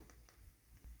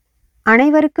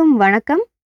அனைவருக்கும் வணக்கம்.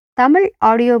 Tamil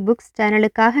audio books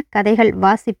சேனலுக்காக கதைகள்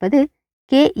வாசிப்பது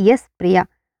கே.எஸ். பிரியா.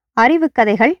 அறிவு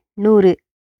கதைகள் 100.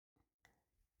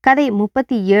 கதை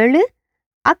 37.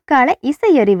 அக்கால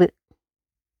இசையறிவு.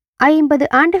 50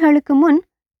 ஆண்டுகளுக்கு முன்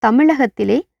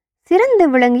தமிழகத்திலே சிறந்து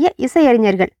விளங்கிய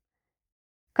இசையறிஞர்கள்.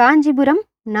 காஞ்சிபுரம்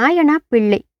நாயனா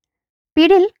பிள்ளை,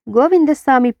 பிடில்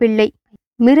கோவிந்தசாமி பிள்ளை,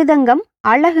 மிருதங்கம்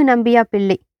அழகு நம்பியா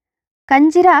பிள்ளை,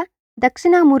 கஞ்சிரா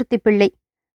தட்சிணாமூர்த்தி பிள்ளை,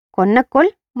 கொன்னக்கோல்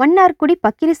மன்னார்குடி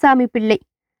பக்கிரிசாமி பிள்ளை.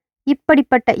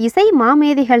 இப்படிப்பட்ட இசை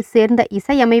மாமேதைகள் சேர்ந்த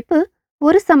இசையமைப்பு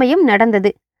ஒரு சமயம்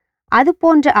நடந்தது.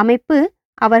 அதுபோன்ற அமைப்பு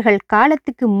அவர்கள்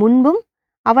காலத்துக்கு முன்பும்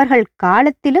அவர்கள்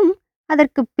காலத்திலும்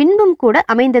அதற்கு பின்பும் கூட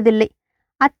அமைந்ததில்லை.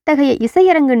 அத்தகைய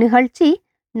இசையரங்கு நிகழ்ச்சி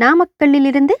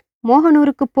நாமக்கல்லிலிருந்து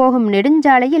மோகனூருக்கு போகும்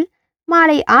நெடுஞ்சாலையில்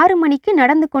மாலை 6 மணிக்கு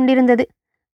நடந்து கொண்டிருந்தது.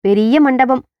 பெரிய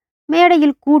மண்டபம்,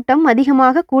 மேடையில் கூட்டம்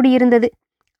அதிகமாக கூடியிருந்தது.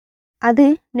 அது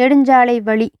நெடுஞ்சாலை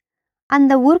வழி.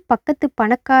 அந்த ஊர் பக்கத்து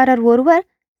பணக்காரர் ஒருவர்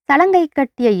சலங்கை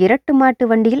கட்டிய 2 மாட்டு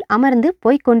வண்டியில் அமர்ந்து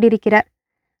போய்க் கொண்டிருக்கிறார்.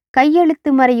 கையெழுத்து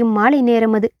மறையும் மாலை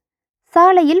நேரம் அது.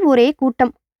 சாலையில் ஒரே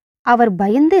கூட்டம். அவர்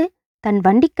பயந்து தன்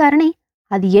வண்டிக்காரனை,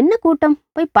 அது என்ன கூட்டம்,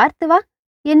 போய் பார்த்து வா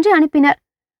என்று அனுப்பினார்.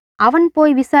 அவன்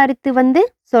போய் விசாரித்து வந்து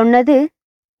சொன்னது,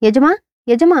 எஜமா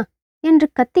எஜமா என்று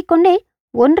கத்திக்கொண்டே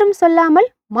ஒன்றும் சொல்லாமல்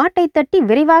மாட்டை தட்டி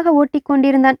விரைவாக ஓட்டிக்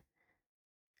கொண்டிருந்தான்.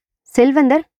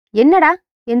 செல்வந்தர் என்னடா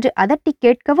என்று அதட்டி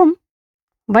கேட்கவும்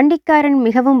வண்டிக்காரன்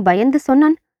மிகவும் பயந்து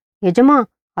சொன்னான், எஜமா,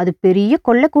 அது பெரிய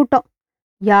கொள்ள கூட்டம்.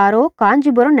 யாரோ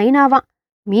காஞ்சிபுரம் நைனாவான்.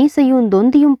 மீசையும்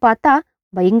தொந்தியும் பார்த்தா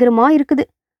பயங்கரமா இருக்குது.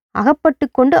 அகப்பட்டு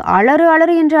கொண்டு அலறு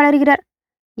அலறு என்று அலறுகிறார்.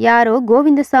 யாரோ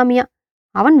கோவிந்தசாமியா,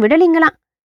 அவன் விடலிங்களாம்.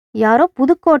 யாரோ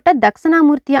புதுக்கோட்டை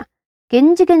தட்சிணாமூர்த்தியா,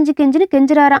 கெஞ்சு கெஞ்சு கெஞ்சுன்னு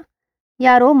கெஞ்சுறாராம்.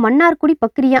 யாரோ மன்னார்குடி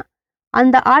பக்கிரியா,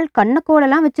 அந்த ஆள்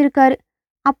கண்ணக்கோலெல்லாம் வச்சிருக்காரு.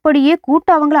 அப்படியே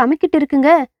கூட்டம் அவங்கள அமுக்கிட்டு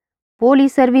இருக்குங்க.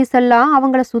 போலீஸ் சர்வீஸ் எல்லாம்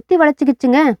அவங்கள சுத்தி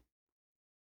வளைச்சுக்கிச்சுங்க.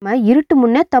 இருட்டு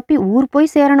முன்னே தப்பி ஊர் போய்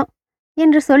சேரணும்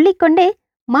என்று சொல்லிக்கொண்டே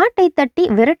மாட்டை தட்டி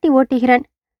விரட்டி ஓட்டுகிறான்.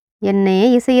 என்னே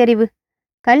இசையறிவு!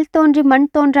 கல் தோன்றி மண்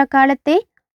தோன்றா காலத்தே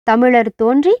தமிழர்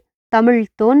தோன்றி தமிழ்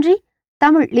தோன்றி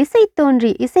தமிழ் இசை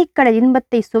தோன்றி இசைக்கடல்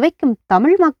இன்பத்தை சுவைக்கும்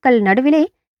தமிழ் மக்கள் நடுவிலே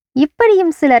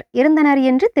இப்படியும் சிலர் இருந்தனர்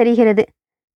என்று தெரிகிறது.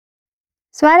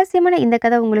 சுவாரஸ்யமான இந்த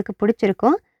கதை உங்களுக்கு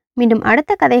பிடிச்சிருக்கும். மீண்டும்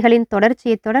அடுத்த கதைகளின்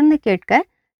தொடர்ச்சியை தொடர்ந்து கேட்க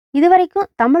இதுவரைக்கும்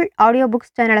தமிழ் ஆடியோ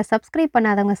புக்ஸ் சேனலை சப்ஸ்கிரைப்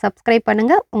பண்ணாதவங்க சப்ஸ்கிரைப்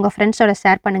பண்ணுங்க, உங்க ஃப்ரெண்ட்ஸோட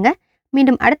ஷேர் பண்ணுங்க.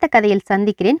 மீண்டும் அடுத்த கதையில்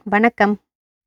சந்திக்கிறேன். வணக்கம்.